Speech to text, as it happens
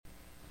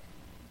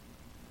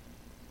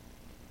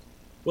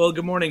Well,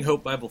 good morning,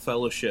 Hope Bible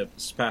Fellowship.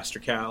 This is Pastor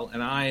Cal,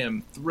 and I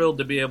am thrilled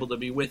to be able to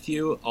be with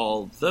you,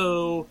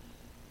 although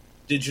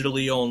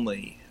digitally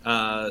only.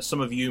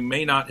 Some of you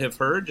may not have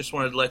heard, just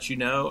wanted to let you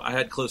know I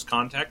had close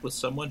contact with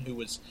someone who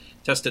was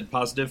tested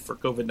positive for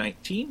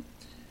COVID-19.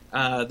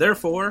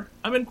 Therefore,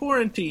 I'm in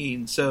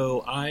quarantine,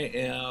 so I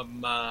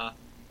am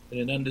in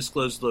an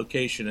undisclosed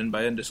location, and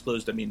by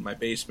undisclosed I mean my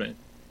basement,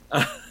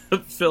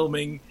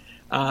 filming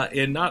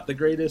in not the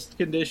greatest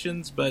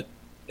conditions, but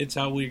it's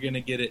how we're going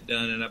to get it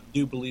done, and I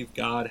do believe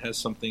God has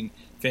something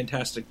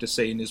fantastic to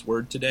say in His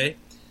Word today,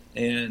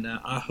 and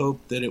I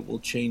hope that it will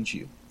change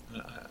you.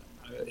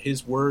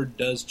 His Word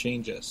does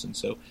change us, and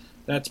so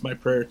that's my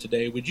prayer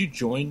today. Would you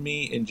join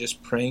me in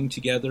just praying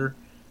together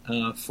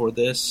for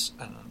this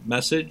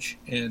message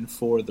and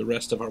for the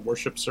rest of our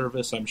worship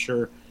service? I'm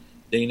sure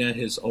Dana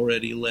has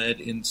already led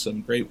in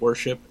some great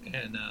worship,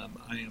 and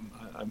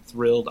I'm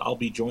thrilled. I'll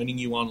be joining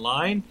you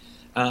online.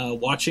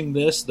 Watching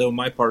this, though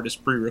my part is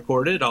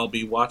pre-recorded, I'll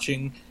be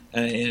watching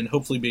and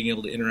hopefully being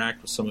able to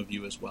interact with some of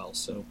you as well.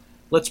 So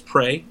let's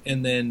pray,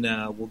 and then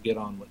we'll get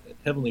on with it.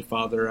 Heavenly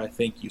Father, I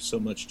thank you so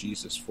much,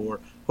 Jesus,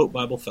 for Hope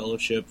Bible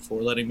Fellowship,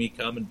 for letting me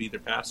come and be their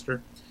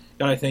pastor.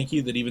 God, I thank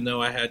you that even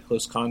though I had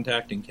close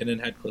contact and Kenan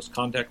had close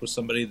contact with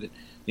somebody that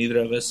neither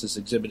of us has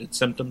exhibited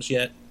symptoms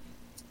yet,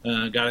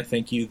 God, I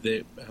thank you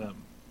that,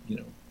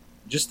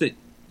 just that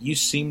you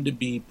seem to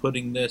be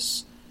putting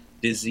this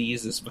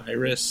disease, this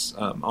virus,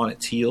 on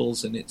its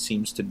heels, and it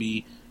seems to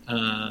be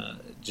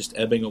just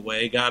ebbing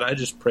away. God, I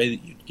just pray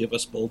that you'd give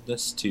us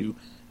boldness to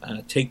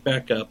take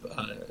back up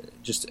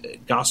just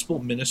gospel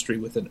ministry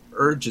with an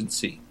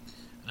urgency,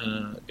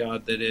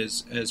 God, that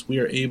is, as we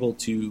are able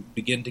to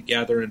begin to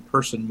gather in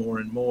person more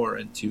and more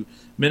and to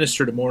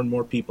minister to more and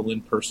more people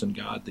in person,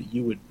 God, that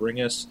you would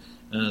bring us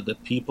the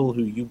people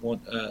who you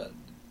want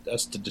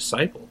us to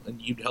disciple,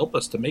 and you'd help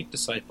us to make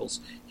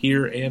disciples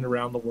here and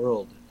around the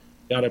world.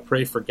 God, I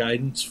pray for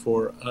guidance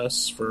for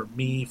us, for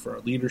me, for our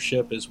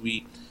leadership as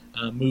we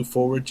move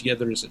forward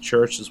together as a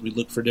church, as we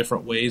look for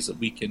different ways that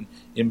we can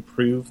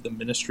improve the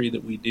ministry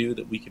that we do,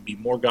 that we can be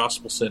more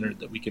gospel-centered,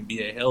 that we can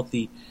be a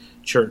healthy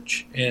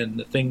church, and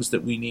the things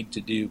that we need to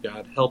do.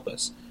 God, help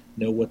us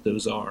know what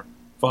those are.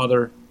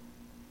 Father,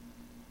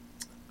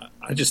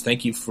 I just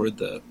thank you for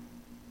the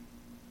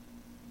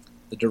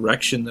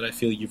direction that I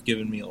feel you've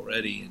given me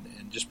already,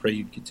 and just pray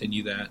you'd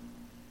continue that.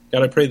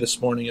 God, I pray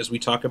this morning as we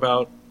talk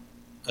about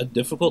a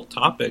difficult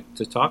topic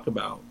to talk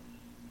about,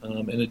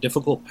 in a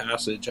difficult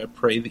passage, I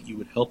pray that you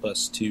would help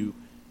us to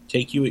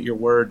take you at your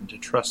word and to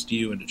trust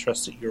you and to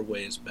trust that your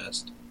way is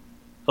best.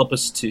 Help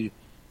us to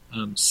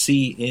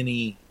see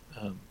any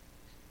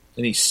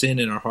sin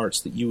in our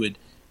hearts, that you would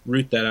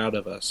root that out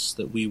of us,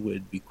 that we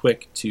would be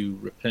quick to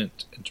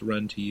repent and to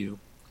run to you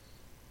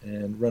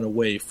and run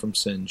away from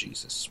sin,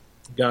 Jesus.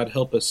 God,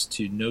 help us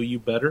to know you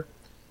better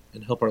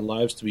and help our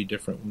lives to be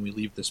different when we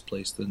leave this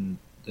place than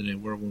they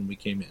were when we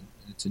came in.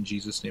 And it's in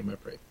Jesus' name I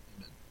pray.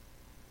 Amen.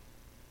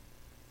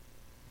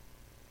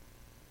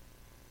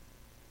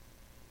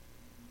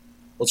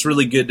 Well, it's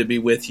really good to be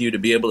with you, to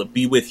be able to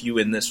be with you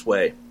in this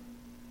way.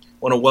 I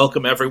want to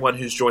welcome everyone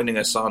who's joining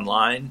us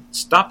online.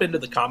 Stop into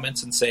the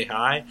comments and say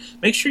hi.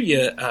 Make sure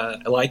you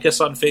like us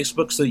on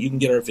Facebook so that you can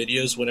get our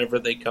videos whenever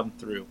they come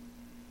through.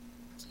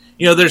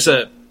 You know, there's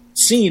a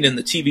scene in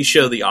the TV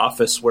show The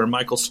Office where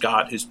Michael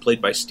Scott, who's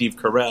played by Steve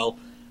Carell,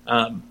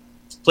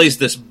 plays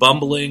this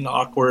bumbling,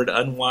 awkward,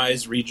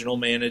 unwise regional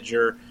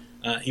manager.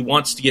 He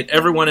wants to get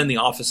everyone in the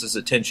office's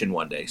attention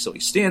one day. So he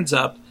stands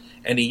up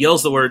and he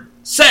yells the word,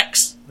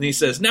 sex! And he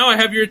says, now I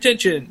have your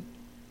attention.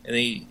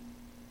 And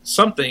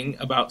something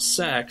about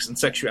sex and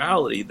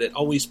sexuality that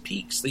always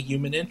piques the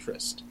human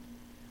interest.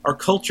 Our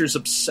culture's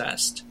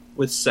obsessed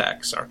with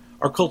sex.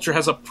 Our culture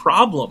has a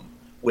problem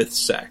with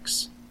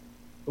sex.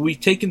 We've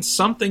taken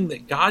something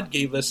that God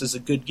gave us as a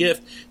good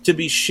gift to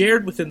be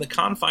shared within the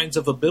confines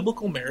of a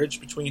biblical marriage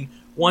between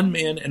one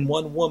man and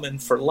one woman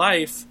for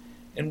life,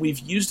 and we've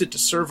used it to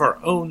serve our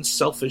own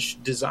selfish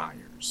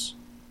desires.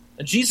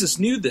 And Jesus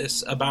knew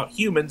this about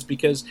humans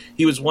because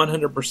he was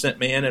 100%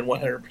 man and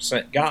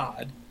 100%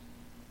 God.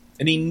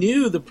 And he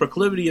knew the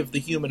proclivity of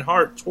the human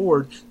heart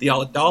toward the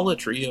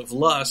idolatry of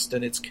lust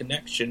and its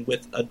connection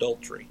with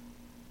adultery.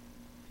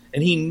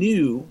 And he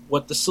knew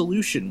what the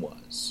solution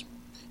was.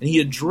 And he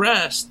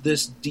addressed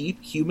this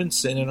deep human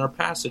sin in our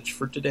passage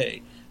for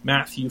today,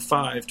 Matthew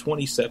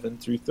 5:27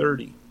 through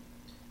 30.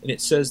 And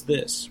it says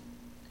this,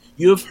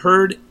 you have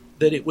heard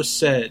that it was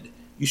said,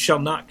 you shall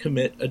not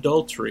commit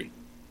adultery.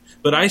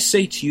 But I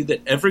say to you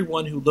that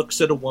everyone who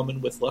looks at a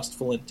woman with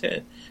lustful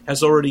intent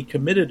has already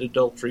committed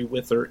adultery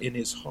with her in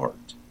his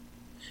heart.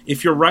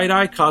 If your right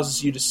eye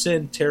causes you to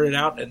sin, tear it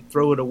out and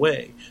throw it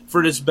away. For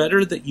it is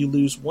better that you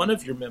lose one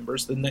of your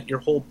members than that your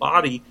whole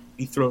body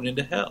be thrown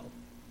into hell.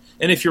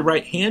 And if your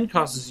right hand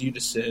causes you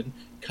to sin,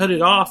 cut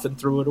it off and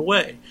throw it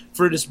away.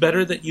 For it is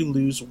better that you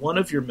lose one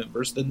of your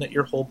members than that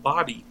your whole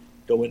body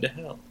go into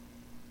hell.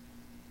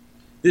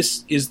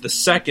 This is the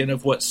second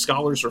of what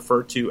scholars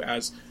refer to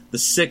as the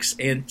six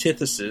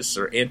antitheses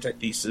or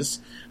antitheses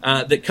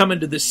that come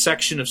into this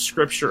section of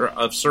Scripture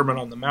of Sermon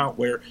on the Mount,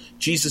 where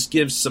Jesus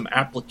gives some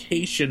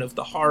application of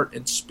the heart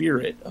and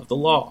spirit of the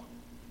law.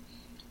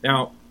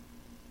 Now,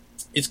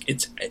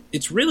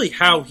 it's really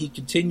how he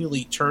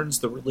continually turns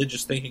the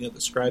religious thinking of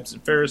the scribes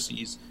and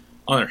Pharisees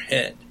on their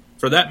head.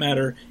 For that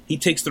matter, he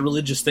takes the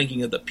religious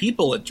thinking of the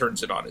people and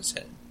turns it on its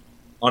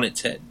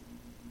head.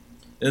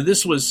 Now,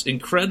 this was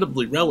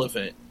incredibly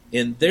relevant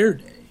in their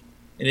day,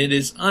 and it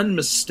is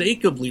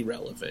unmistakably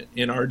relevant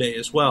in our day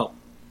as well.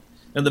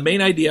 And the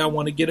main idea I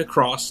want to get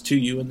across to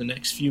you in the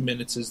next few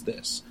minutes is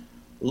this: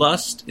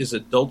 lust is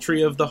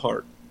adultery of the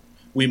heart.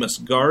 We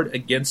must guard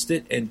against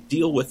it and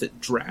deal with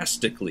it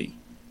drastically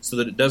so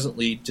that it doesn't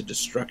lead to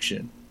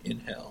destruction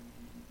in hell.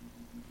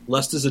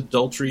 Lust is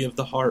adultery of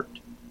the heart.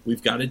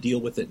 We've got to deal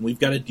with it, and we've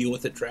got to deal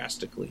with it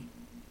drastically.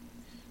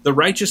 The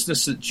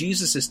righteousness that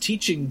Jesus is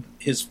teaching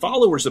his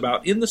followers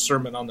about in the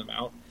Sermon on the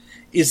Mount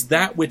is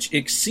that which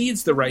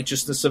exceeds the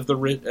righteousness of the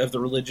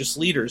religious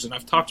leaders, and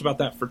I've talked about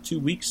that for 2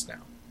 weeks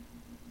now.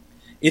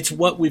 It's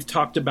what we've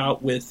talked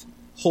about with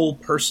whole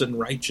person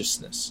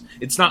righteousness.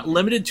 It's not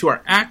limited to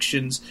our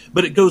actions,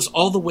 but it goes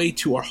all the way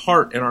to our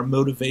heart and our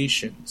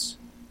motivations.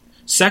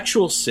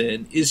 Sexual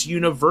sin is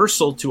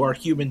universal to our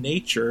human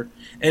nature,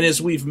 and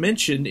as we've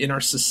mentioned, in our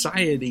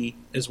society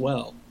as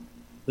well.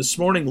 This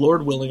morning,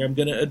 Lord willing, I'm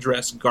going to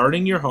address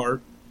guarding your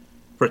heart,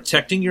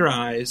 protecting your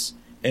eyes,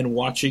 and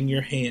watching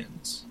your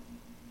hands.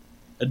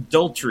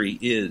 Adultery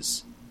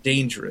is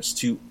dangerous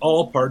to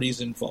all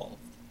parties involved.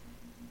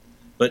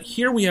 But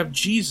here we have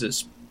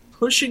Jesus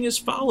pushing his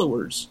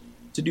followers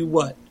to do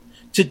what?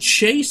 To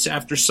chase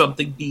after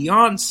something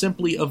beyond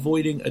simply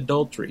avoiding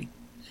adultery.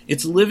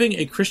 It's living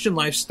a Christian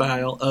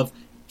lifestyle of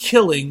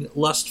killing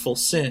lustful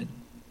sin.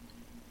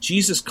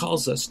 Jesus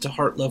calls us to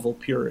heart-level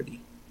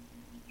purity.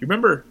 You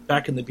remember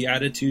back in the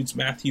Beatitudes,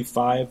 Matthew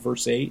 5,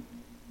 verse 8?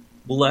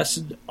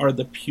 Blessed are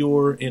the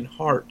pure in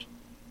heart,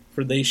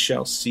 for they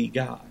shall see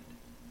God.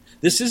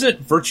 This isn't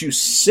virtue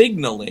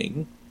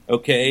signaling,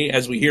 okay,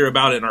 as we hear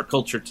about in our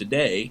culture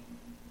today.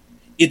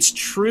 It's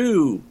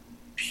true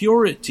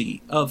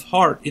purity of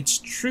heart. It's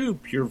true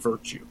pure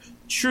virtue,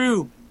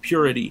 true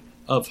purity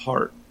of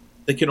heart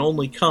that can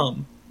only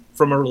come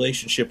from a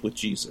relationship with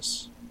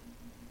Jesus.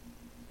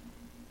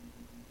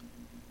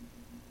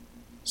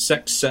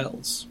 Sex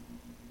sells.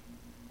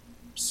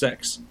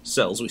 Sex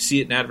sells. We see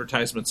it in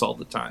advertisements all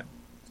the time.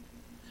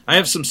 I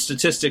have some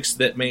statistics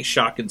that may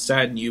shock and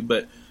sadden you,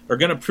 but are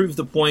going to prove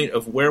the point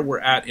of where we're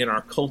at in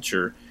our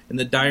culture and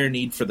the dire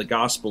need for the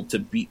gospel to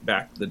beat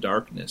back the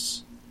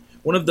darkness.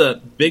 One of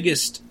the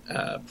biggest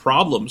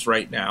problems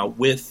right now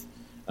with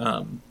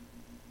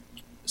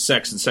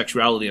sex and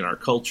sexuality in our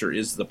culture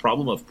is the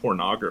problem of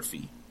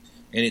pornography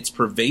and its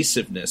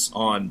pervasiveness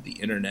on the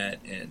internet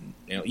and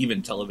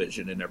even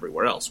television and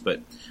everywhere else.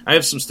 But I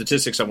have some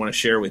statistics I want to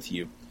share with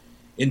you.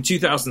 In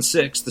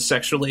 2006, the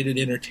sex-related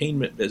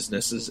entertainment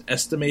business's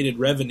estimated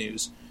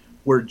revenues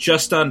were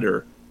just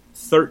under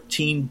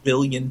 $13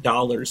 billion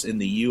in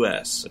the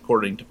U.S.,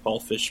 according to Paul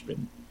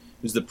Fishman,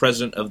 who's the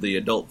president of the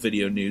Adult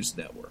Video News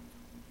Network.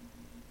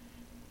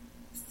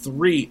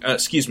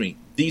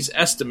 These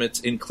estimates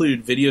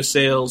include video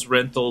sales,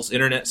 rentals,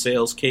 internet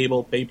sales,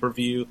 cable,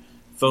 pay-per-view,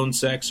 phone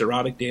sex,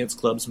 erotic dance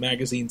clubs,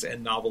 magazines,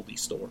 and novelty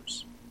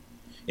stores.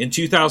 In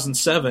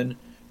 2007,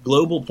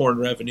 global porn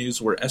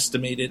revenues were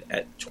estimated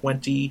at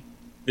 $20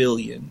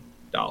 billion,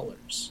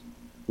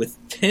 with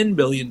 $10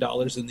 billion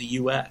in the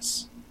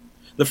U.S.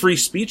 The Free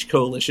Speech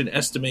Coalition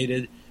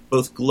estimated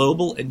both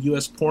global and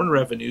U.S. porn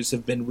revenues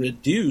have been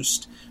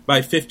reduced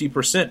by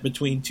 50%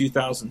 between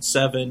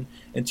 2007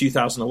 and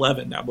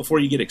 2011. Now, before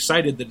you get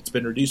excited that it's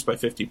been reduced by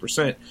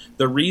 50%,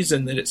 the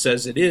reason that it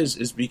says it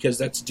is because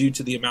that's due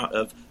to the amount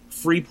of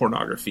free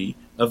pornography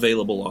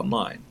available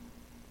online.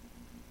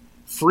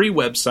 Free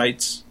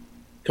websites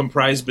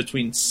comprise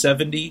between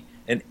 70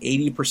 and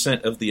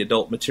 80% of the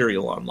adult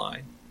material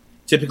online,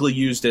 typically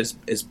used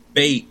as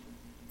bait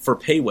for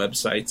pay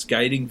websites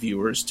guiding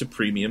viewers to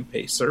premium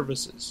pay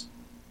services.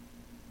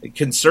 A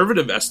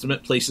conservative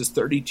estimate places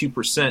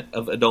 32%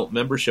 of adult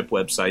membership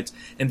websites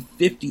and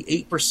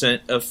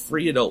 58% of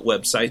free adult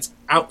websites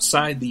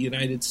outside the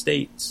United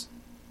States,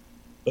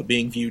 but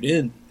being viewed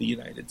in the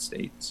United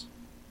States.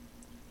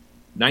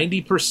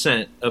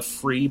 90% of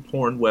free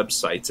porn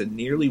websites and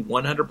nearly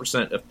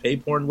 100% of pay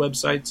porn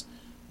websites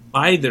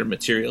buy their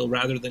material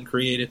rather than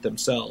create it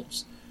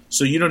themselves,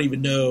 so you don't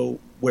even know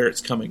where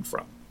it's coming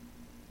from.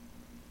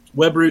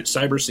 Webroot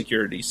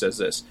Cybersecurity says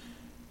this: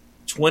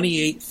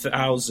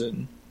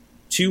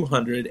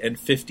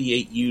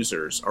 28,258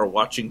 users are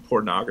watching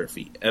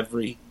pornography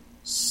every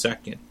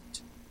second.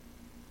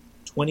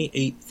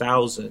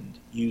 28,000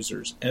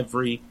 users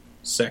every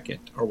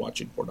second are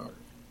watching pornography.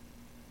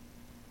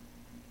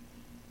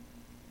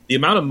 The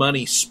amount of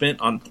money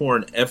spent on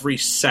porn every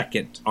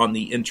second on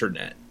the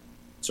internet.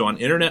 So on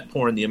internet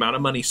porn, the amount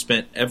of money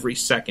spent every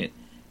second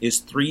is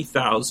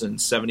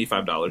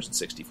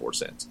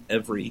 $3,075.64.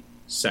 Every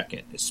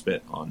second is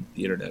spent on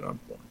the internet on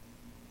porn.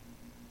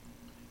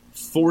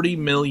 40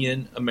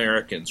 million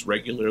Americans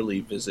regularly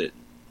visit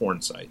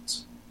porn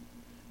sites.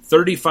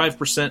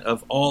 35%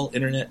 of all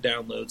internet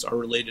downloads are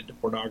related to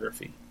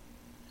pornography.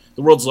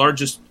 The world's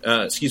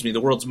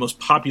most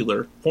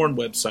popular porn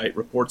website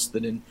reports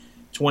that in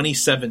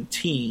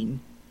 2017,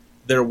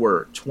 there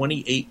were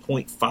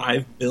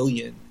 28.5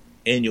 billion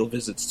annual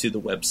visits to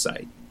the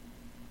website.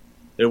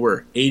 There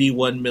were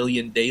 81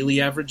 million daily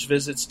average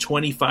visits,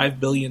 25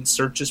 billion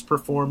searches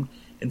performed,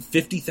 and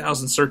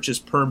 50,000 searches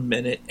per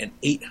minute and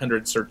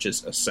 800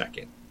 searches a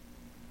second.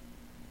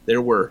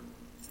 There were,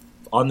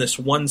 on this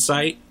one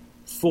site,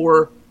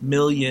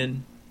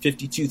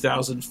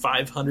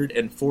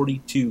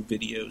 4,052,542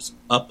 videos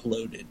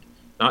uploaded.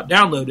 Not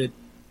downloaded,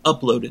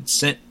 uploaded,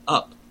 sent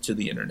up to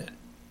the internet.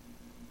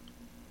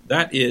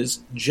 That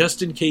is,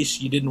 just in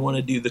case you didn't want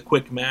to do the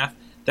quick math,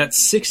 that's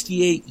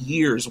 68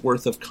 years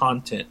worth of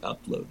content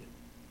uploaded.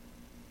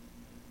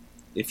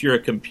 If you're a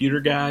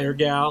computer guy or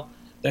gal,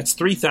 that's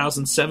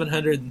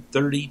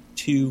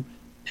 3,732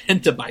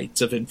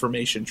 petabytes of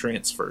information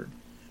transferred,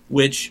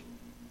 which,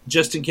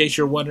 just in case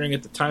you're wondering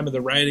at the time of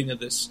the writing of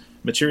this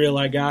material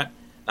I got,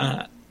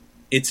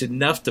 it's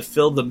enough to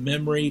fill the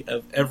memory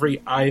of every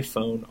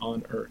iPhone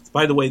on Earth.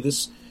 By the way,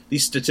 these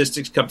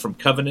statistics come from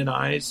Covenant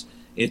Eyes.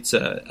 It's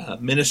a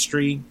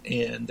ministry,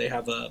 and they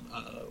have a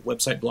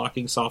website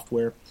blocking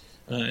software,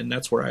 and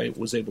that's where I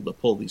was able to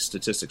pull these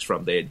statistics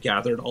from. They had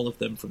gathered all of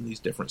them from these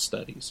different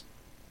studies.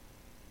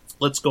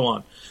 Let's go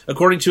on.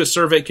 According to a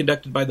survey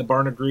conducted by the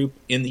Barna Group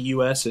in the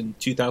U.S. in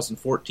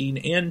 2014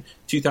 and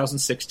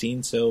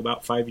 2016, so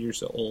about 5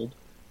 years old,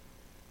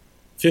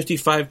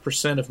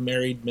 55% of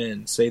married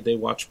men say they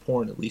watch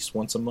porn at least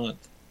once a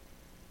month,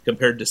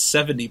 compared to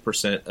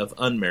 70% of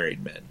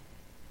unmarried men.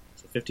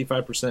 So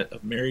 55%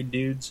 of married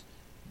dudes,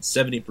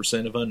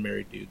 70% of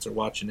unmarried dudes are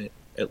watching it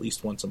at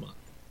least once a month.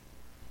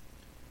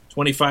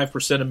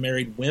 25% of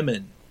married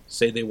women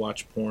say they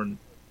watch porn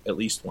at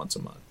least once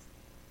a month.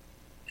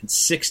 And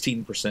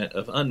 16%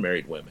 of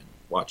unmarried women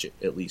watch it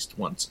at least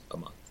once a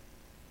month.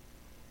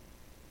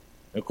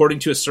 According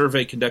to a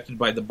survey conducted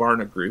by the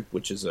Barna Group,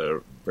 which is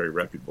a very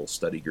reputable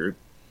study group,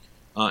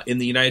 in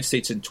the United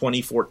States in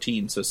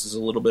 2014, so this is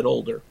a little bit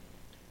older,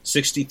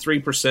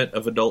 63%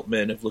 of adult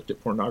men have looked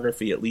at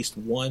pornography at least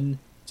one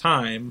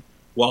time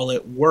while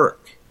at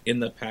work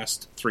in the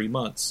past 3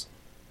 months.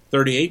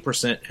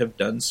 38% have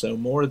done so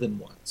more than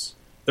once.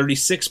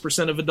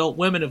 36% of adult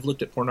women have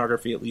looked at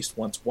pornography at least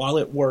once while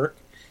at work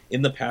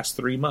in the past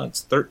 3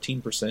 months.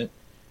 13%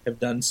 have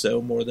done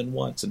so more than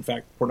once. In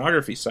fact,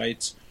 pornography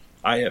sites,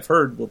 I have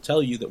heard, will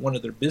tell you that one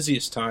of their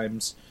busiest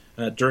times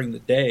during the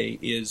day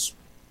is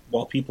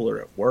while people are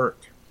at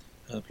work.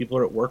 People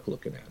are at work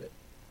looking at it.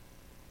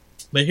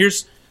 But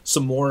here's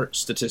some more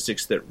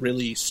statistics that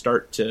really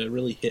start to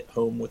really hit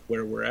home with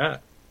where we're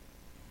at.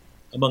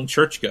 Among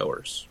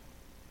churchgoers,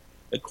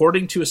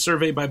 according to a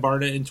survey by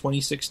Barna in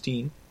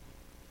 2016,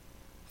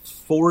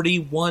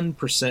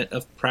 41%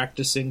 of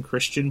practicing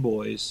Christian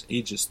boys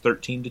ages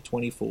 13 to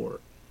 24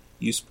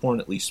 use porn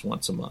at least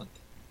once a month.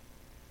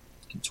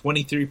 And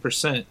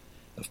 23%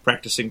 of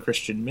practicing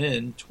Christian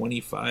men,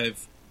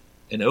 25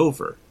 and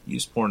over,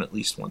 use porn at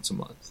least once a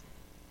month.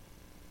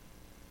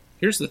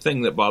 Here's the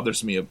thing that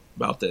bothers me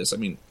about this. I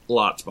mean,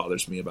 lots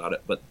bothers me about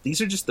it, but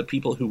these are just the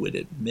people who would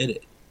admit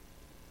it.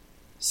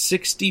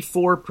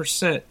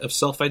 64% of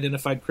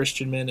self-identified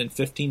Christian men and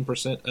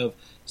 15% of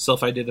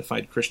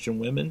self-identified Christian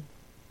women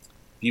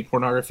view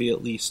pornography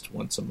at least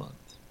once a month.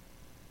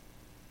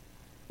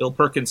 Bill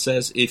Perkins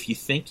says, if you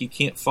think you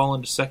can't fall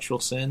into sexual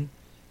sin,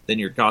 then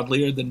you're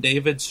godlier than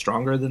David,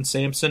 stronger than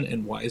Samson,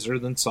 and wiser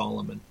than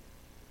Solomon.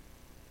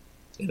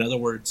 In other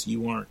words,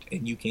 you aren't,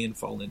 and you can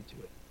fall into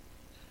it.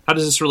 How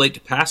does this relate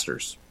to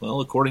pastors? Well,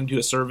 according to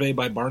a survey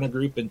by Barna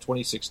Group in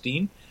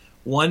 2016,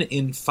 1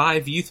 in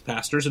 5 youth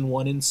pastors and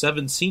 1 in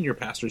 7 senior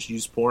pastors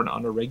use porn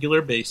on a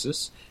regular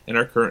basis and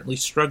are currently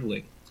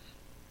struggling.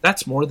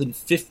 That's more than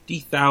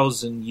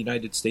 50,000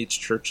 United States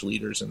church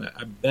leaders, and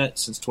I bet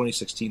since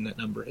 2016 that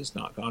number has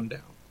not gone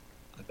down.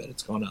 I bet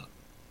it's gone up.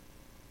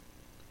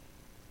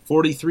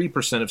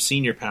 43% of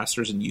senior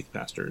pastors and youth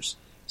pastors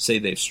say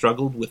they've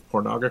struggled with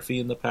pornography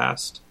in the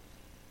past,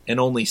 and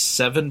only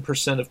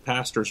 7% of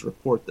pastors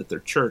report that their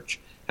church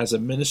has a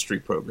ministry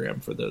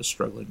program for those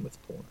struggling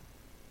with porn.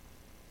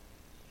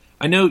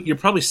 I know you're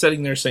probably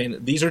sitting there saying,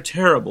 these are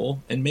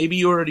terrible, and maybe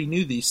you already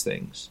knew these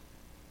things.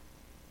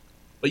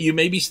 But you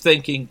may be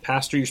thinking,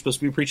 Pastor, you're supposed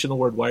to be preaching the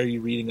word. Why are you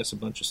reading us a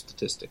bunch of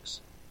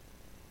statistics?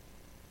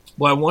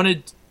 Well, I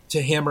wanted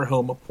to hammer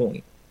home a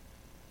point.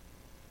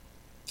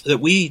 That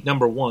we,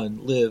 number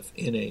one, live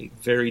in a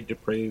very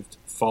depraved,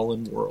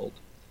 fallen world.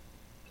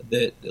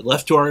 That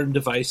left to our own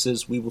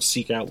devices, we will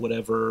seek out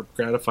whatever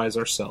gratifies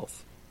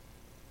ourselves.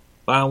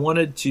 But I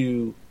wanted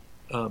to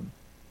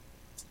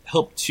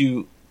help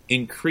to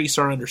increase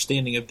our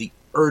understanding of the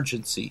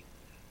urgency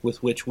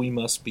with which we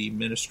must be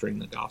ministering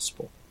the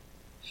gospel,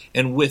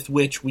 and with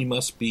which we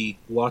must be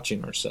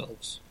watching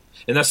ourselves.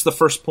 And that's the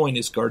first point,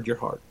 is guard your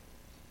heart.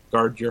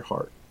 Guard your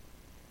heart.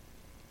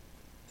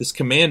 This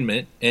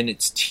commandment and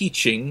its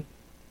teaching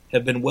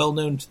have been well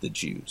known to the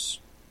Jews.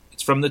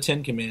 It's from the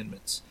Ten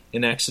Commandments.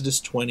 In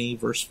Exodus 20,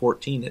 verse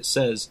 14, it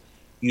says,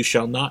 "You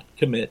shall not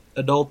commit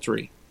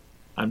adultery."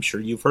 I'm sure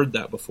you've heard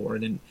that before.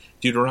 And in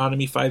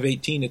Deuteronomy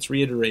 5:18, it's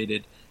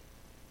reiterated,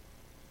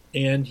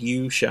 "And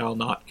you shall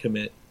not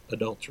commit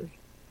adultery."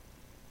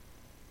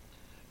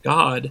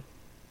 God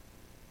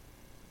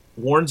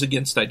warns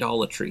against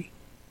idolatry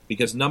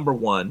because, number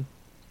one,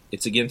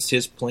 it's against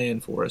his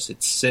plan for us.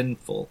 It's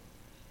sinful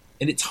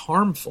and it's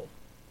harmful.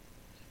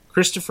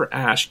 Christopher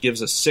Ash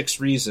gives us 6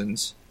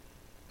 reasons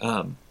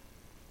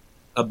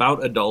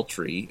about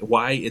adultery,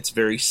 why it's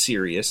very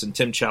serious, and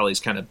Tim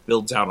Challies kind of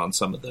builds out on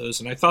some of those.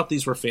 And I thought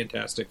these were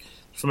fantastic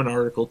from an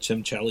article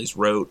Tim Challies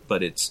wrote,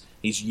 but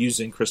he's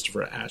using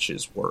Christopher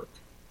Ash's work.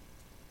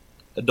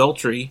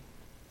 Adultery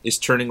is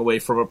turning away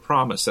from a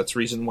promise. That's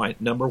reason why,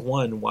 number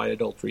one, why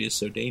adultery is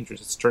so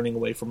dangerous. It's turning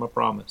away from a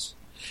promise.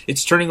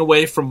 It's turning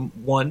away from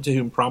one to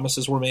whom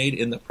promises were made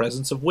in the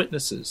presence of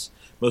witnesses.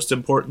 Most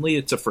importantly,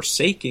 it's a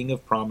forsaking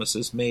of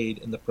promises made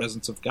in the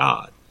presence of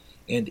God.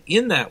 And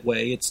in that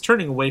way, it's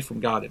turning away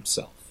from God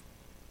himself.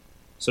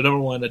 So number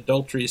one,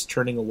 adultery is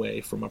turning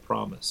away from a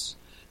promise.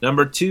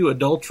 Number two,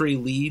 adultery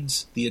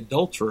leads the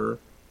adulterer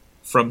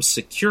from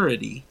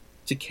security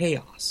to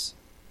chaos.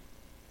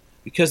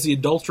 Because the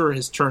adulterer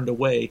has turned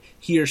away,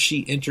 he or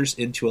she enters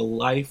into a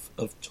life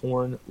of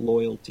torn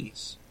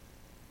loyalties.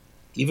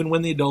 Even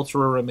when the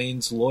adulterer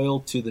remains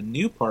loyal to the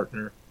new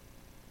partner,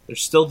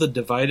 there's still the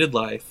divided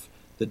life,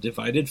 the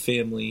divided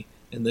family,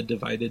 and the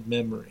divided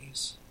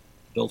memories.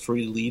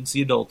 Adultery leads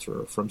the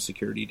adulterer from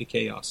security to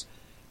chaos.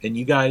 And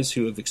you guys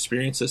who have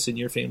experienced this in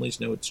your families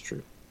know it's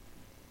true.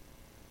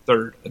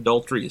 Third,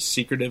 adultery is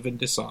secretive and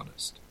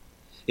dishonest.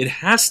 It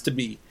has to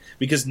be,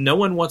 because no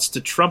one wants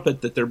to trumpet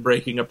that they're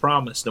breaking a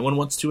promise. No one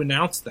wants to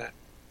announce that.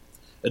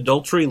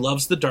 Adultery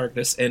loves the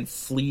darkness and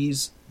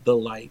flees the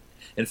light.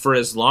 And for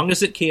as long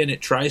as it can, it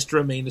tries to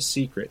remain a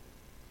secret.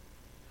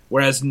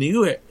 Whereas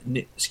news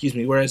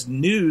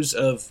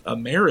of a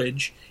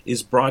marriage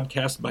is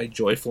broadcast by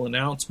joyful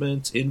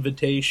announcements,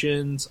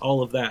 invitations,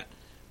 all of that.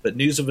 But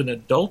news of an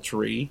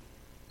adultery,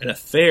 an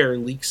affair,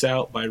 leaks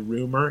out by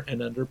rumor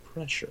and under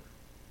pressure.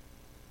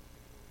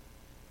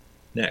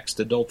 Next,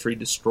 adultery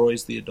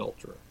destroys the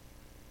adulterer.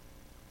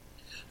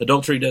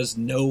 Adultery does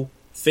no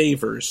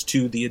favors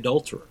to the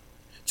adulterer.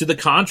 To the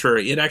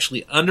contrary, it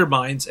actually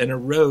undermines and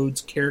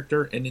erodes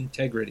character and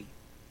integrity.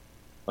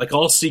 Like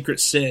all secret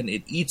sin,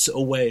 it eats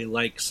away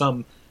like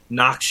some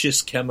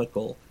noxious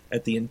chemical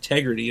at the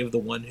integrity of the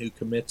one who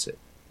commits it.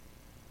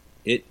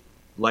 It,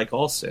 like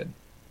all sin,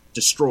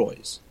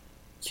 destroys,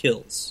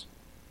 kills,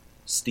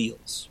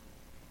 steals.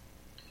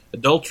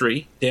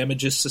 Adultery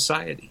damages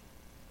society.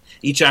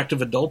 Each act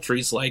of adultery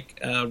is like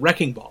a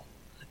wrecking ball,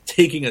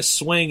 taking a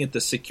swing at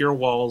the secure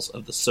walls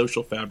of the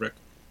social fabric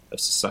of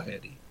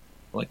society.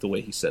 I like the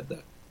way he said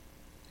that.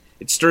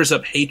 It stirs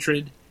up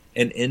hatred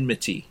and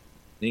enmity.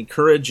 It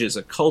encourages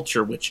a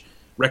culture which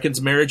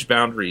reckons marriage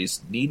boundaries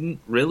needn't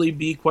really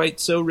be quite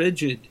so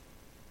rigid.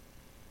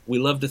 We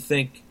love to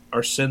think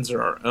our sins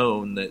are our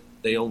own, that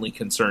they only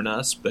concern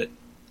us, but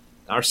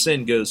our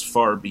sin goes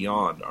far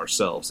beyond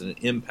ourselves and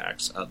it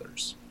impacts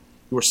others.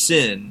 Your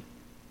sin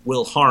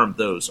will harm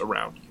those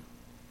around you.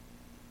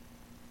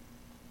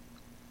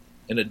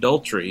 And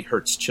adultery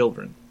hurts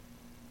children.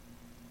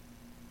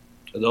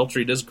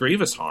 Adultery does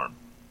grievous harm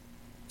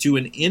to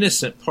an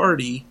innocent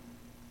party,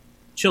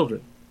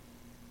 children.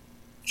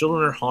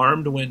 Children are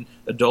harmed when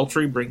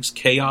adultery brings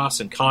chaos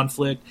and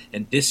conflict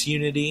and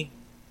disunity.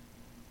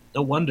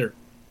 No wonder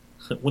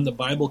when the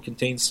Bible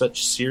contains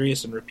such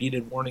serious and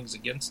repeated warnings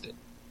against it.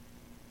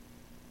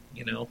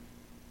 You know,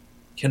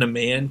 can a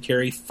man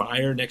carry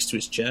fire next to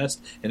his chest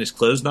and his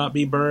clothes not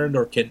be burned?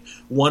 Or can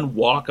one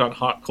walk on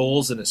hot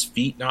coals and his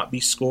feet not be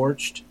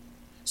scorched?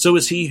 So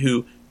is he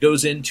who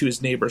goes into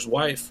his neighbor's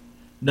wife.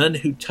 None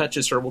who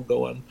touches her will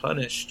go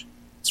unpunished.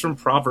 It's from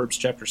Proverbs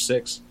chapter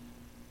 6,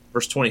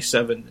 verse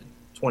 27 and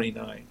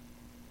 29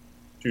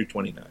 through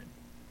 29.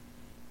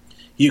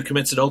 He who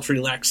commits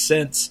adultery lacks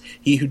sense.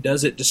 He who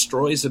does it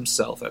destroys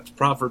himself. That's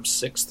Proverbs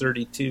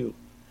 6:32.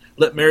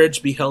 Let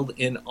marriage be held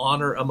in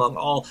honor among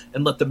all,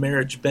 and let the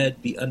marriage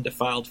bed be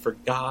undefiled, for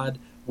God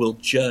will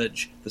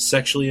judge the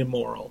sexually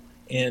immoral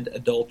and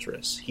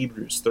adulterous.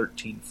 Hebrews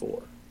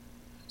 13:4.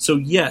 So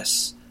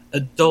yes,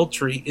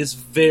 adultery is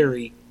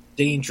very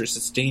dangerous.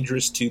 It's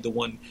dangerous to the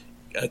one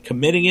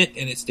committing it,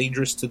 and it's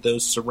dangerous to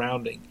those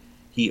surrounding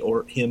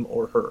him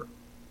or her.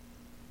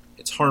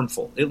 It's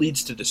harmful. It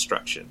leads to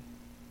destruction.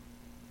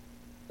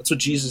 That's what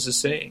Jesus is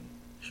saying.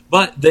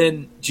 But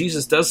then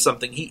Jesus does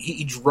something.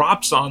 He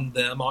drops on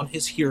them, on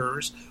his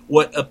hearers,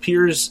 what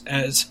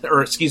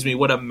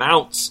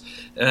amounts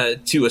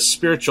to a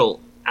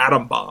spiritual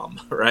atom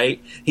bomb,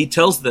 right? He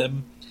tells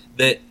them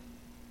that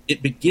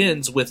it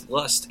begins with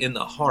lust in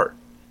the heart.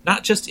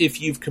 Not just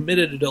if you've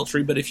committed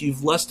adultery, but if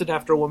you've lusted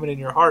after a woman in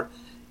your heart,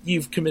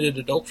 you've committed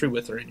adultery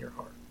with her in your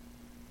heart.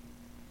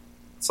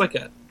 It's like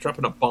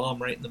dropping a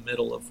bomb right in the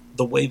middle of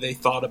the way they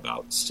thought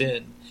about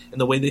sin and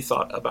the way they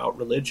thought about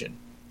religion.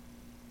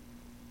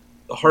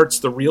 The heart's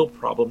the real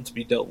problem to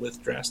be dealt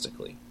with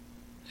drastically.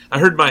 I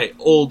heard my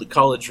old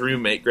college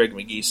roommate, Greg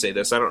McGee, say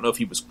this. I don't know if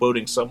he was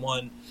quoting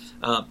someone,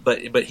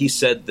 but he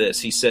said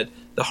this. He said,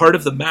 "The heart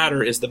of the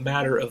matter is the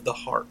matter of the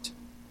heart."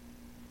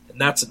 And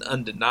that's an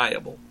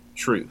undeniable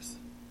truth.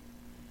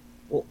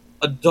 Well,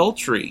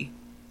 adultery,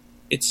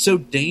 it's so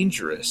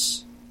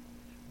dangerous,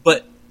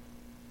 but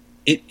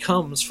it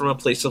comes from a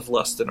place of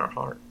lust in our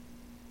heart.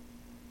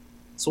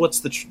 So what's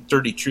the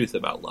dirty truth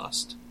about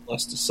lust?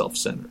 Lust is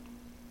self-centered.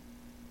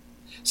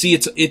 See,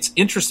 it's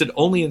interested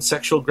only in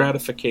sexual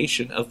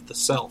gratification of the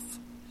self.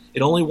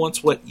 It only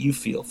wants what you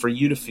feel, for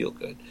you to feel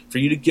good, for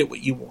you to get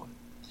what you want.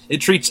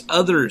 It treats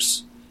other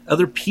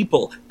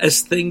people,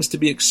 as things to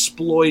be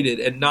exploited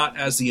and not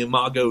as the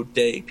imago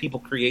Dei, people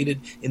created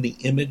in the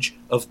image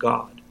of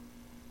God.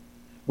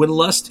 When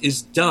lust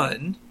is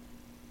done,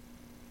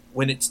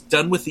 when it's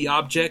done with the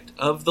object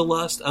of the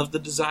lust, of the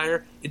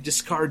desire, it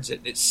discards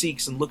it. It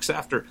seeks and looks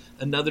after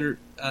another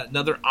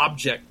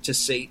object to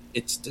sate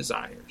its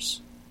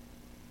desires.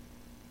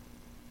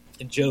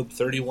 In Job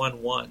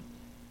 31:1,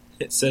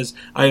 it says,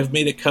 "I have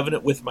made a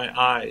covenant with my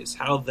eyes.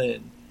 How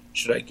then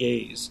should I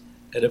gaze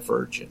at a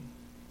virgin?"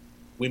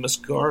 We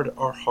must guard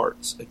our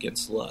hearts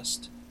against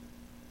lust,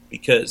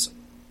 because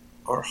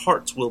our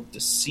hearts will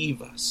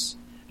deceive us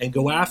and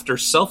go after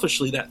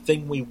selfishly that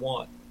thing we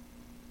want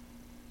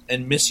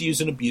and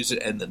misuse and abuse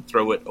it and then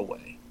throw it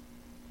away.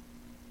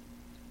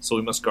 So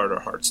we must guard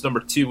our hearts.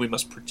 Number 2, we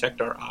must protect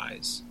our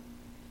eyes.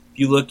 If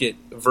you look at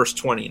verse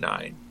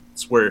 29,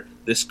 it's where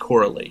this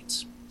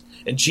correlates.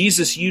 And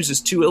Jesus uses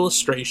 2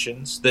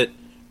 illustrations that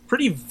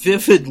pretty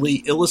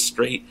vividly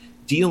illustrate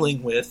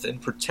dealing with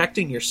and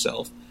protecting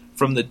yourself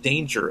from the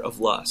danger of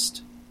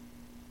lust.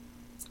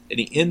 And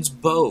he ends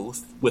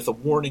both with a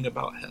warning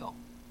about hell.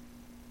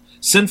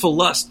 Sinful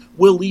lust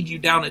will lead you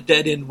down a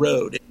dead-end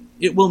road.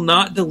 It will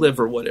not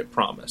deliver what it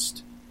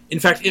promised. In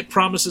fact, it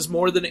promises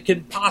more than it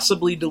can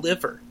possibly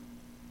deliver.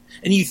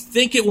 And you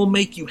think it will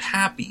make you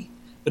happy,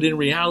 but in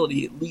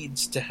reality it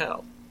leads to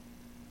hell.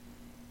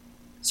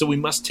 So we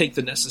must take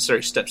the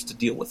necessary steps to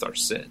deal with our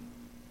sin.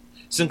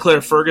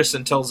 Sinclair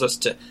Ferguson tells us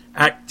to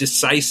act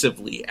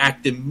decisively,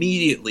 act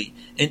immediately,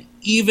 and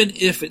even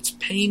if it's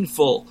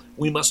painful,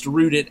 we must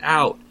root it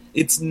out.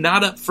 It's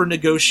not up for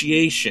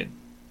negotiation.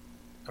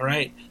 All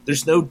right?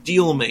 There's no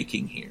deal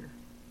making here.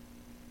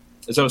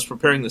 As I was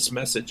preparing this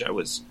message,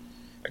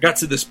 I got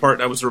to this part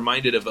and I was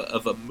reminded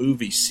of a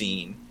movie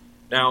scene.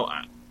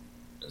 Now,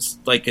 it's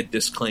like a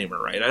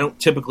disclaimer, right? I don't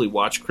typically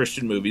watch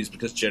Christian movies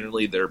because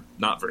generally they're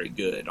not very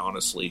good,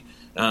 honestly.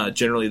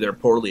 Generally they're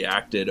poorly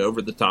acted,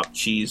 over-the-top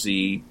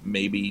cheesy,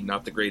 maybe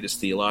not the greatest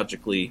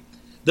theologically,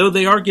 though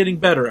they are getting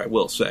better, I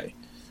will say.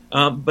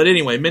 But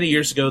anyway, many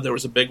years ago there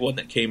was a big one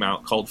that came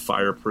out called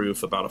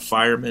Fireproof, about a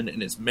fireman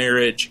and his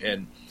marriage,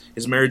 and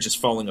his marriage is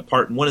falling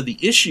apart. And one of the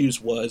issues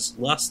was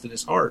lust in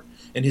his heart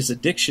and his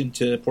addiction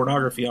to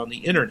pornography on the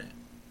internet.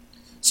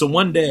 So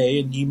one day,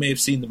 and you may have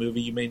seen the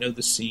movie, you may know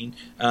the scene,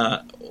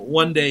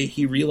 one day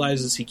he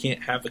realizes he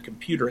can't have a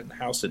computer in the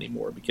house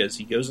anymore because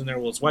he goes in there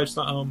while his wife's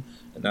not home,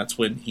 and that's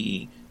when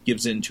he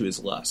gives in to his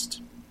lust.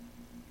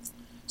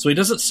 So he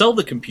doesn't sell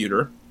the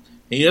computer,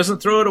 he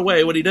doesn't throw it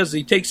away. What he does is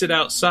he takes it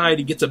outside,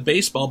 he gets a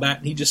baseball bat,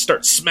 and he just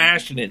starts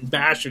smashing it and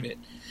bashing it.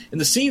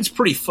 And the scene's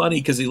pretty funny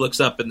because he looks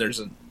up and there's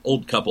an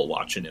old couple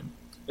watching him.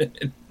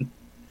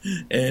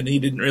 And he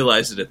didn't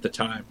realize it at the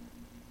time.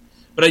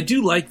 But I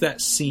do like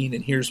that scene,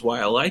 and here's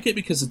why. I like it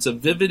because it's a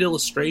vivid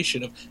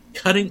illustration of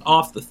cutting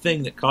off the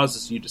thing that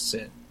causes you to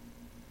sin.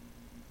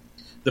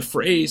 The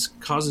phrase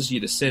causes you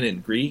to sin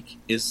in Greek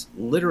is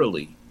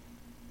literally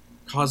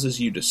causes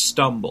you to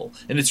stumble,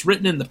 and it's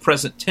written in the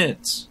present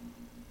tense.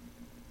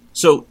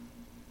 So,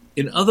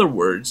 in other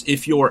words,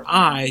 if your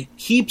eye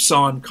keeps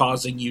on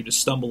causing you to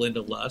stumble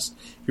into lust,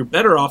 you're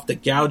better off to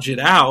gouge it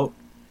out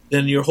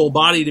than your whole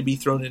body to be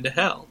thrown into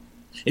hell.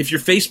 If your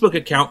Facebook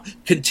account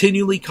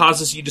continually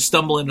causes you to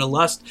stumble into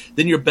lust,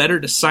 then you're better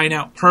to sign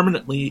out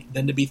permanently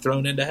than to be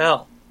thrown into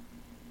hell.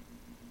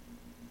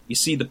 You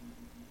see, the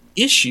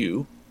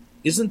issue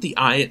isn't the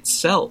eye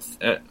itself,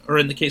 or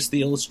in the case of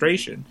the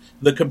illustration,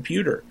 the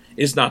computer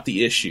is not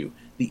the issue.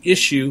 The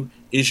issue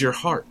is your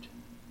heart.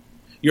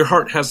 Your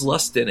heart has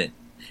lust in it.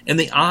 And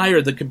the eye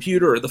or the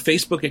computer or the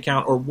Facebook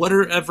account or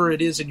whatever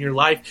it is in your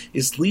life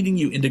is leading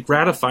you into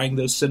gratifying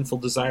those sinful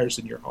desires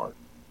in your heart.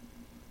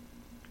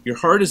 Your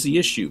heart is the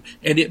issue,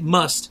 and it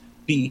must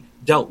be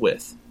dealt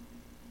with.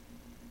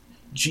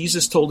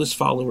 Jesus told his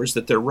followers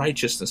that their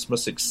righteousness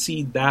must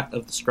exceed that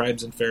of the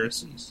scribes and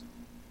Pharisees.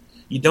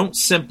 You don't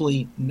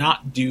simply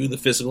not do the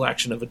physical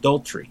action of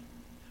adultery,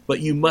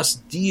 but you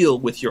must deal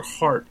with your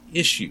heart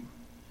issue.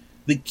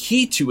 The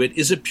key to it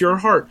is a pure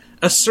heart,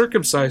 a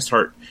circumcised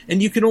heart,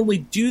 and you can only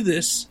do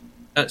this,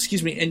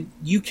 and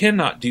you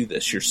cannot do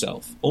this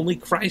yourself. Only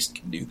Christ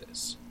can do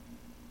this.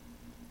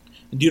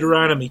 In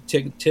Deuteronomy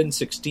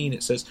 10:16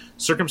 it says,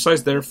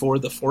 "Circumcise therefore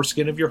the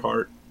foreskin of your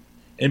heart,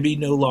 and be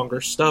no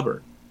longer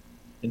stubborn."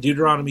 In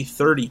Deuteronomy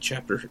 30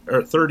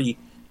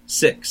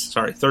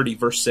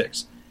 verse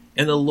 6,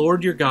 "And the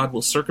Lord your God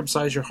will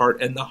circumcise your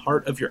heart and the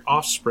heart of your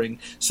offspring,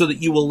 so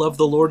that you will love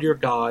the Lord your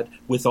God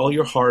with all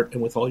your heart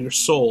and with all your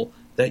soul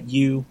that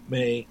you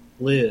may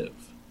live.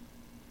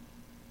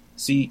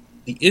 See,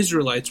 the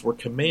Israelites were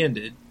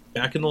commanded,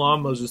 back in the law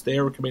of Moses, they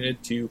were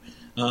commanded to,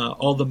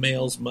 all the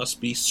males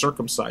must be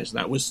circumcised.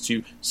 That was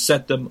to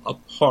set them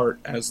apart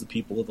as the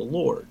people of the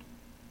Lord.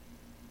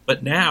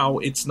 But now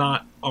it's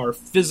not our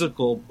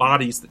physical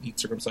bodies that need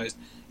circumcised,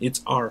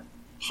 it's our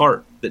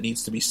heart that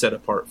needs to be set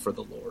apart for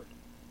the Lord.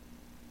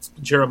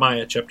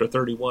 Jeremiah chapter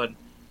 31,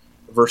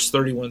 verse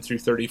 31 through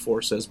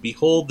 34 says,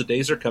 "Behold, the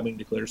days are coming,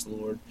 declares the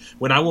Lord,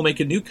 when I will make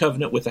a new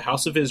covenant with the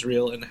house of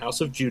Israel and the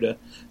house of Judah,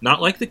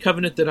 not like the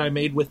covenant that I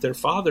made with their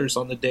fathers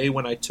on the day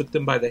when I took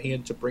them by the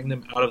hand to bring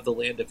them out of the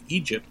land of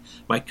Egypt,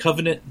 my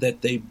covenant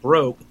that they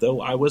broke,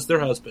 though I was their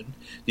husband,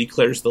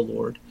 declares the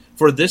Lord.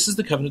 For this is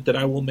the covenant that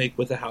I will make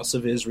with the house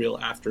of Israel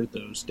after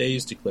those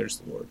days, declares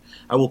the Lord.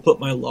 I will put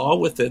my law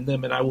within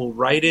them, and I will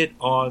write it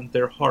on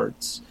their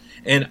hearts.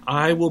 And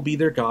I will be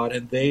their God,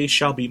 and they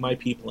shall be my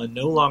people. And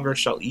no longer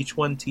shall each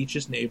one teach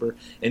his neighbor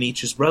and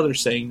each his brother,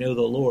 saying, Know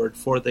the Lord,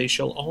 for they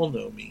shall all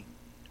know me,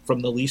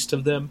 from the least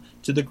of them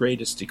to the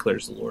greatest,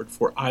 declares the Lord.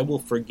 For I will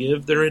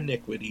forgive their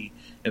iniquity,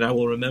 and I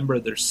will remember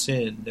their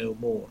sin no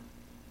more."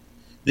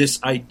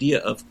 This idea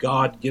of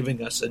God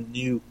giving us a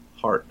new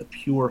heart, a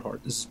pure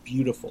heart, this is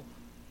beautiful.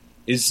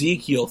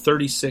 Ezekiel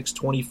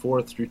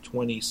 36:24 through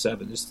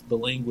 27, this is the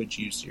language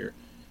used here,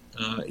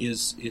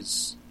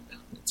 it's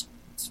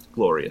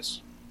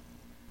glorious.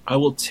 I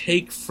will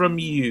take you from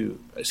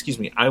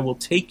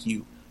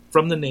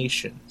the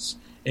nations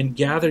and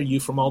gather you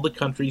from all the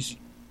countries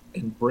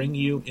and bring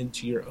you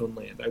into your own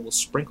land. I will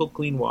sprinkle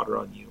clean water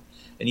on you,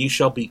 and you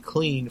shall be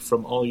clean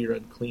from all your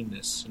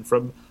uncleanness, and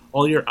from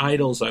all your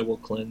idols I will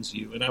cleanse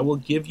you, and I will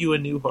give you a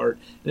new heart,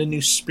 and a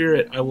new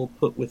spirit I will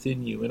put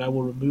within you, and I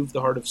will remove the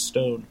heart of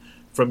stone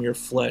from your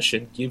flesh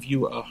and give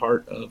you a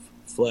heart of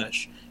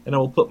flesh, and I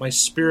will put my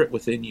spirit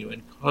within you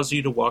and cause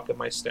you to walk in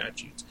my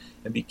statutes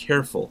and be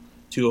careful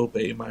to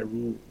obey my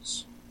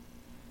rules.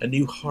 A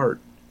new heart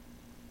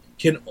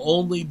can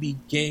only be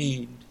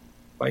gained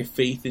by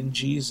faith in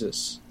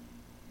Jesus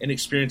and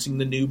experiencing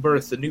the new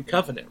birth, the new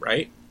covenant,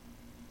 right?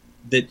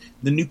 That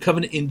the new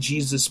covenant in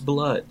Jesus'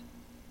 blood.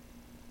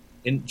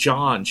 In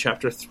John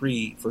chapter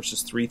 3,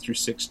 verses 3 through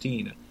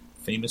 16, a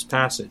famous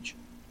passage.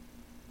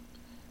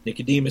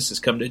 Nicodemus has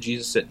come to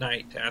Jesus at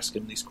night to ask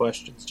him these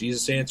questions.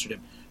 Jesus answered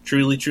him,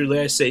 "Truly, truly,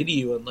 I say to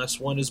you, unless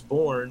one is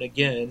born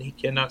again, he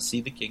cannot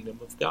see the kingdom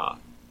of God."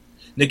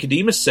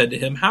 Nicodemus said to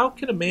him, "How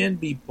can a man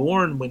be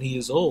born when he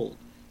is old?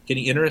 Can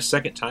he enter a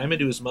second time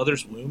into his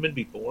mother's womb and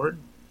be born?"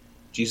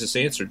 Jesus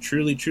answered,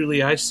 "Truly,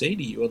 truly, I say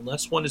to you,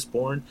 unless one is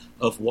born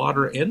of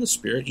water and the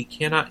Spirit, he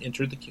cannot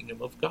enter the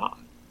kingdom of God.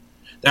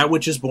 That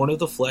which is born of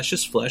the flesh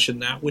is flesh,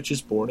 and that which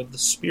is born of the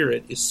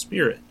Spirit is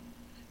spirit.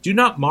 Do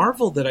not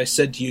marvel that I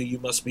said to you, you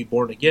must be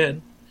born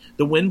again.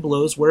 The wind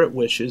blows where it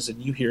wishes,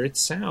 and you hear its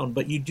sound,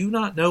 but you do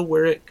not know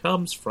where it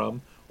comes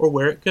from or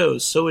where it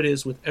goes. So it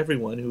is with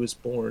everyone who is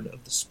born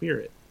of the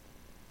Spirit."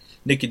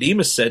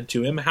 Nicodemus said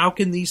to him, "How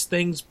can these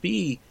things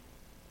be?"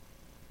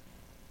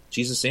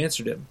 Jesus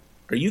answered him,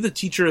 "Are you the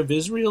teacher of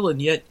Israel,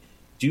 and yet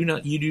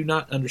you do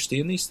not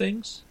understand these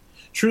things?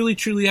 Truly,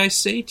 truly, I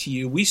say to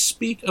you, we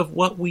speak of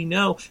what we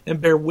know and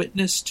bear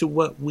witness to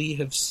what we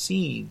have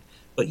seen,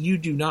 but you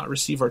do not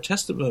receive our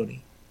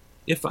testimony.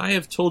 If I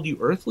have told you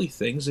earthly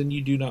things and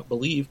you do not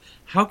believe,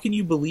 how can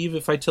you believe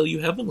if I tell you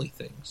heavenly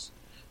things?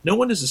 No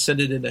one has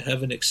ascended into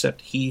heaven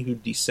except he who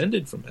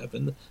descended from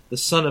heaven, the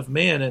Son of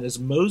Man. And as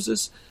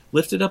Moses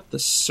lifted up the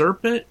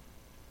serpent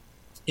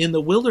in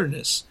the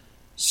wilderness,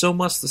 so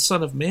must the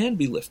Son of Man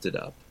be lifted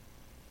up,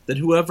 that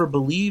whoever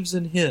believes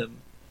in him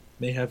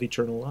may have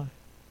eternal life.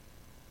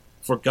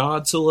 For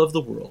God so loved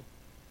the world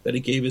that he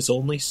gave his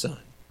only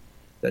Son,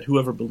 that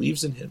whoever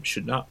believes in him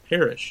should not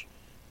perish,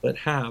 but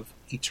have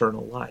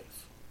eternal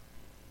life."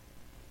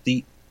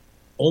 The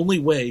only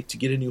way to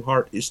get a new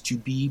heart is to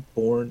be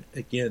born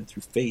again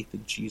through faith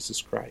in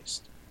Jesus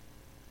Christ.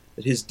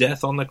 That his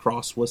death on the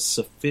cross was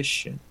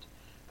sufficient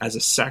as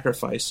a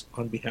sacrifice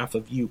on behalf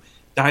of you,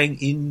 dying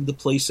in the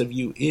place of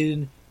you,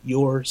 in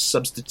your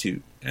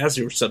substitute, as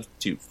your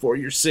substitute for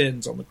your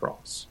sins on the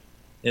cross.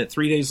 And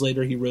 3 days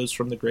later he rose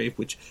from the grave,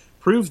 which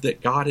proved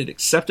that God had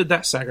accepted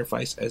that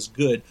sacrifice as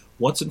good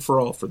once and for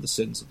all for the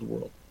sins of the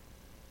world.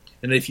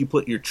 And if you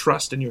put your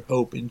trust and your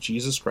hope in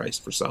Jesus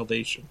Christ for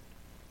salvation,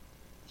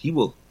 he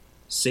will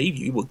save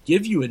you. He will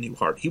give you a new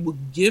heart. He will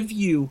give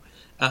you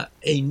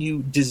a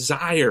new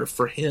desire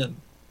for him.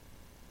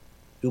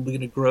 You'll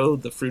begin to grow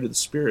the fruit of the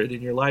Spirit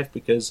in your life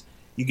because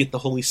you get the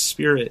Holy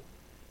Spirit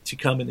to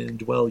come and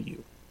indwell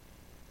you.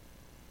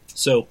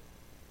 So,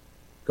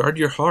 guard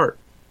your heart.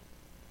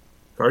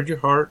 Guard your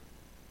heart.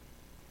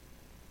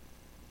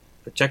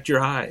 Protect your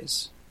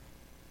eyes.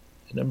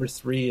 And number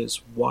 3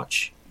 is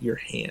watch your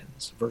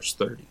hands. Verse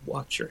 30,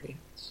 watch your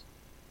hands.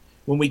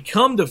 When we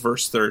come to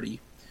verse 30,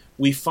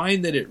 we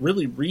find that it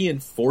really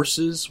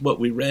reinforces what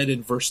we read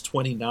in verse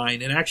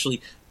 29 and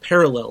actually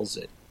parallels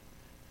it.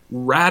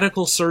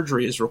 Radical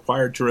surgery is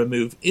required to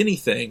remove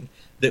anything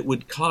that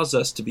would cause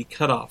us to be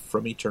cut off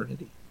from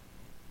eternity.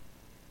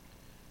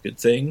 Good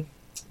thing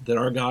that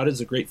our God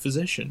is a great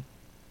physician.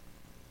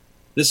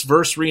 This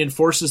verse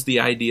reinforces the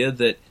idea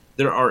that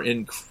there are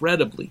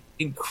incredibly,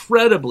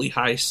 incredibly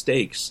high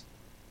stakes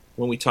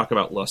when we talk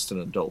about lust and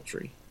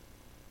adultery.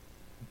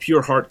 A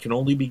pure heart can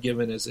only be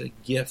given as a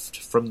gift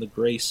from the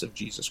grace of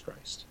Jesus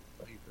Christ,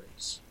 by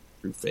grace,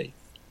 through faith.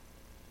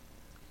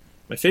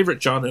 My favorite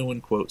John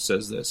Owen quote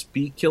says this: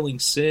 "Be killing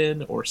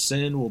sin, or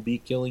sin will be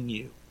killing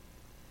you.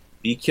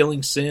 Be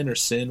killing sin, or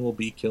sin will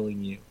be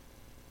killing you."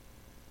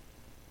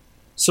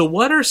 So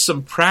what are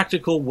some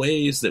practical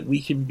ways that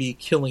we can be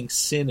killing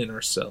sin in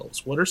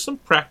ourselves? What are some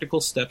practical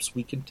steps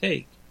we can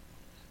take?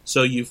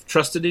 So you've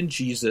trusted in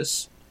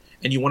Jesus,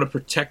 and you want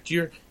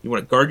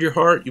to guard your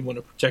heart, you want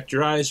to protect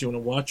your eyes, you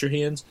want to watch your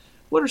hands.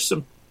 What are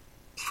some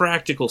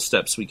practical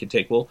steps we can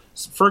take? Well,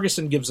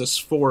 Ferguson gives us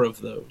 4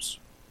 of those.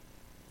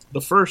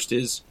 The first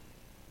is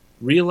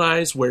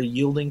realize where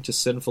yielding to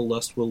sinful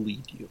lust will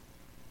lead you.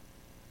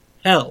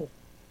 Hell.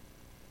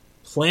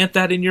 Plant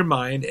that in your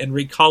mind and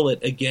recall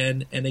it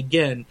again and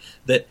again,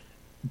 that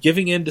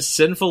giving in to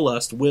sinful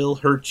lust will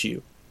hurt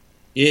you.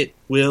 It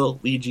will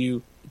lead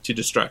you to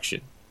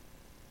destruction.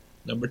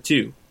 Number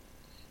 2,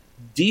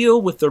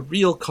 deal with the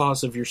real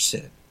cause of your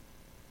sin.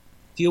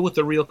 Deal with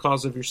the real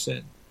cause of your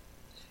sin.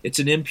 It's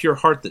an impure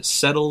heart that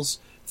settles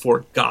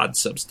for God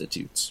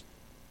substitutes.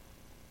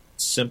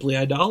 It's simply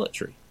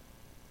idolatry.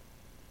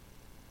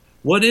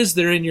 What is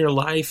there in your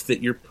life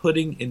that you're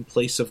putting in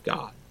place of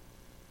God?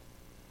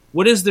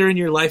 What is there in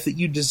your life that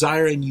you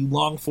desire and you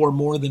long for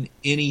more than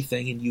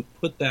anything, and you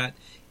put that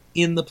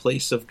in the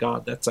place of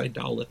God? That's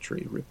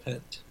idolatry.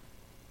 Repent.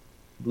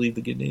 Believe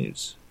the good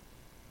news.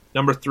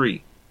 Number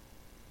 3,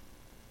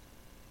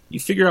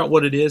 you figure out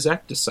what it is,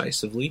 act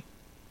decisively.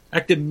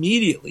 Act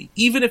immediately,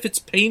 even if it's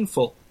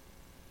painful.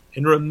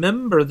 And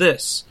remember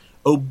this: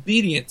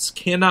 obedience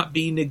cannot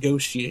be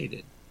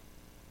negotiated.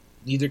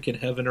 Neither can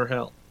heaven or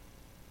hell.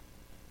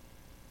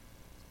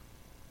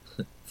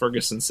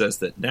 Ferguson says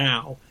that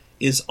now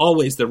is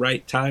always the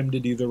right time to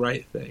do the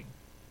right thing.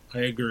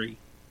 I agree.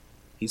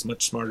 He's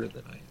much smarter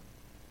than I am.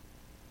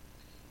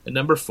 And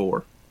number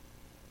 4,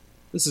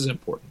 this is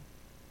important.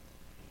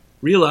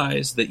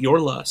 Realize that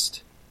your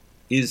lust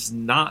is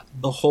not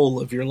the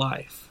whole of your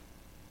life.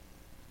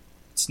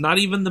 It's not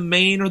even the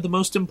main or the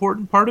most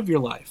important part of your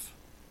life.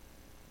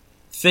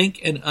 Think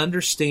and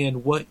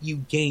understand what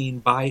you gain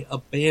by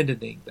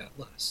abandoning that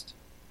lust.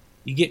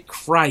 You get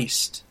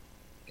Christ,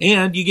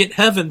 and you get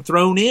heaven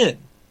thrown in.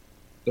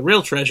 The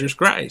real treasure is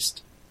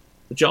Christ,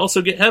 but you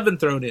also get heaven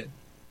thrown in.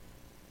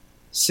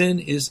 Sin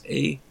is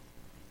a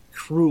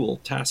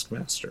cruel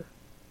taskmaster,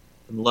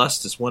 and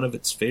lust is one of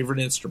its favorite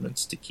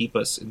instruments to keep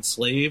us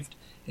enslaved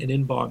and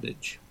in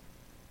bondage.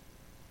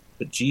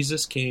 But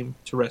Jesus came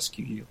to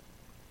rescue you.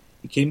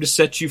 He came to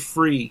set you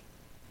free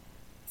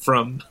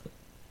from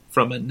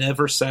a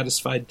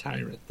never-satisfied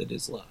tyrant that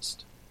is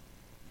lust.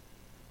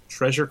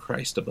 Treasure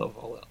Christ above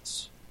all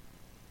else.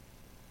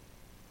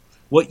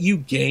 What you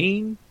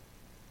gain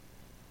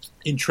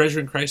in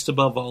treasuring Christ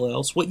above all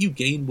else, what you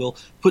gain will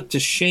put to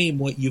shame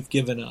what you've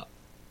given up.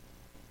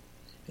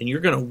 And you're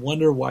going to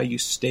wonder why you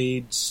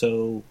stayed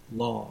so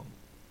long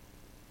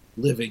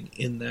living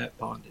in that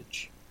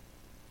bondage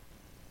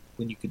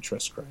when you could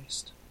trust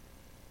Christ.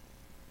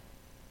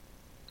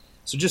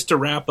 So just to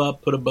wrap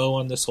up, put a bow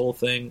on this whole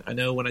thing. I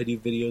know when I do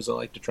videos, I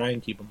like to try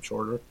and keep them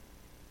shorter.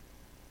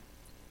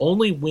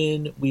 Only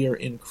when we are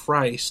in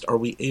Christ are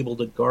we able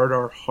to guard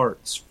our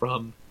hearts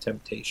from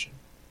temptation.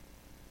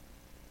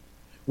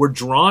 We're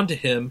drawn to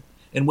Him,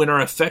 and when our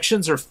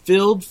affections are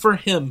filled for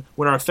Him,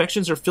 when our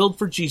affections are filled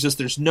for Jesus,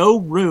 there's no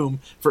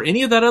room for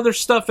any of that other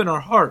stuff in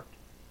our heart.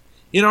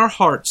 In our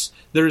hearts,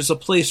 there is a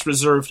place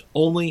reserved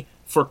only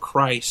for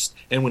Christ.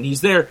 And when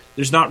He's there,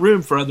 there's not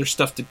room for other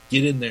stuff to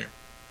get in there.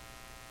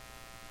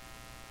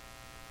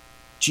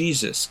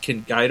 Jesus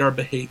can guide our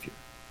behavior,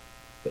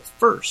 but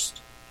first,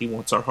 He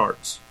wants our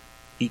hearts.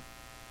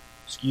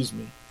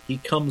 He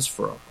comes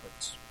for our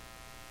hearts.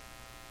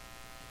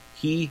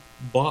 He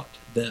bought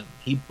them.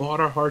 He bought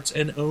our hearts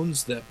and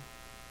owns them.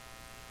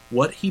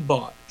 What He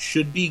bought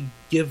should be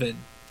given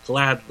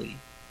gladly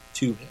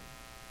to Him.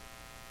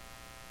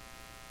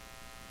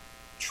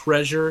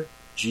 Treasure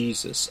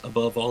Jesus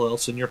above all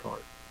else in your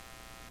heart.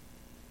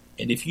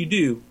 And if you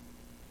do,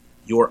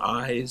 your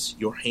eyes,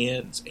 your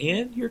hands,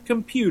 and your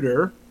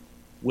computer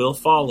will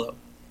follow.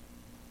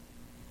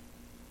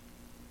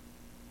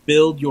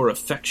 Build your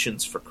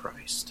affections for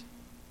Christ.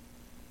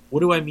 What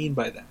do I mean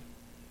by that?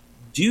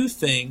 Do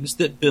things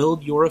that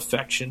build your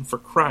affection for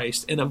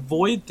Christ and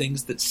avoid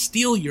things that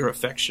steal your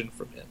affection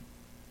from Him.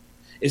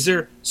 Is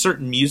there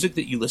certain music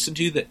that you listen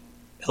to that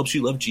helps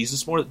you love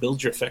Jesus more, that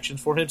builds your affection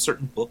for Him?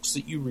 Certain books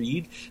that you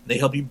read, they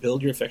help you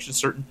build your affection.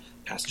 Certain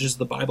passages of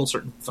the Bible,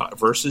 certain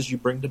verses you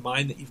bring to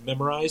mind that you've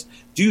memorized.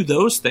 Do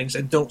those things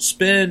and don't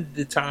spend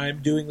the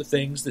time doing the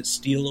things that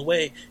steal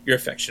away your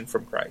affection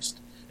from Christ.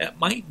 It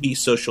might be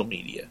social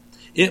media.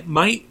 It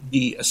might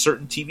be a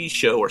certain TV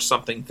show or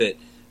something that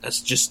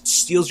just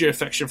steals your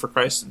affection for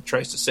Christ and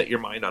tries to set your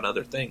mind on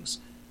other things.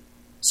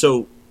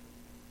 So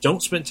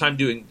don't spend time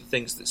doing the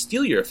things that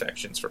steal your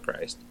affections for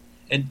Christ,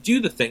 and do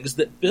the things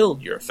that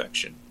build your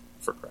affection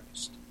for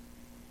Christ.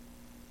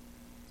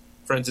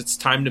 Friends, it's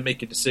time to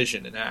make a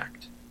decision and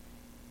act.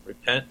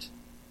 Repent,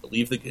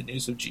 believe the good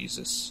news of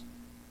Jesus,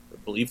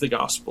 believe the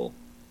gospel,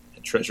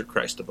 and treasure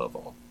Christ above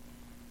all.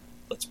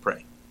 Let's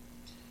pray.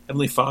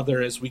 Heavenly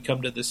Father, as we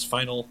come to this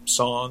final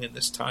song and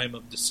this time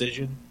of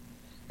decision,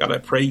 God, I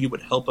pray you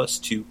would help us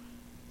to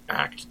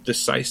act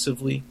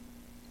decisively.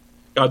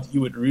 God, that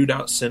you would root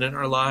out sin in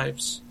our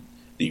lives,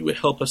 that you would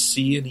help us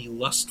see any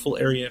lustful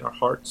area in our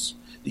hearts,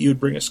 that you would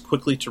bring us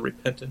quickly to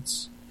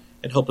repentance,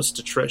 and help us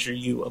to treasure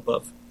you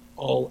above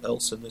all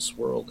else in this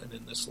world and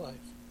in this life.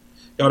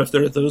 God, if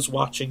there are those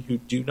watching who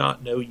do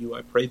not know you,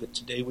 I pray that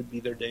today would be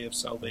their day of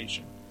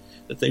salvation,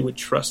 that they would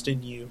trust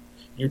in you.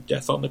 Your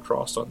death on the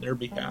cross on their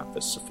behalf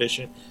is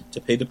sufficient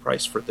to pay the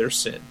price for their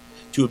sin,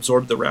 to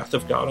absorb the wrath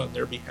of God on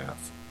their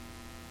behalf.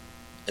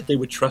 That they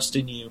would trust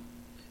in you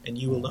and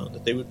you alone,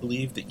 that they would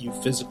believe that you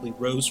physically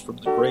rose from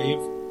the grave,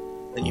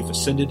 that you've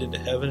ascended into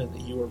heaven, and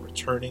that you are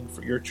returning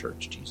for your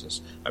church,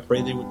 Jesus. I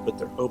pray they would put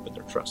their hope and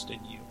their trust in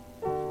you.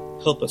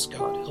 Help us,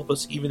 God. Help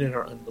us even in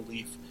our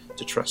unbelief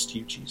to trust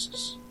you,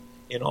 Jesus.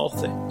 In all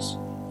things,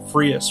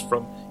 free us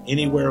from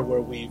anywhere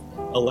where we've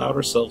allowed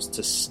ourselves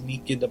to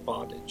sneak into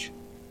bondage.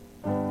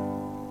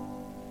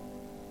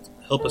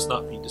 Help us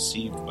not be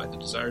deceived by the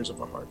desires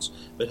of our hearts,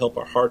 but help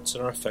our hearts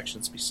and our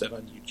affections be set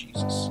on you,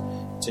 Jesus.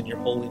 It's in your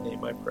holy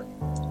name I pray.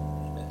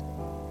 Amen.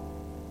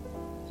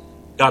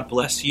 God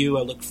bless you.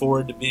 I look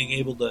forward to being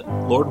able to,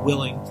 Lord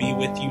willing, be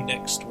with you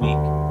next week.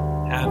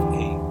 Have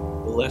a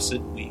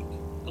blessed week.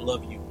 I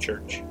love you,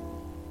 church.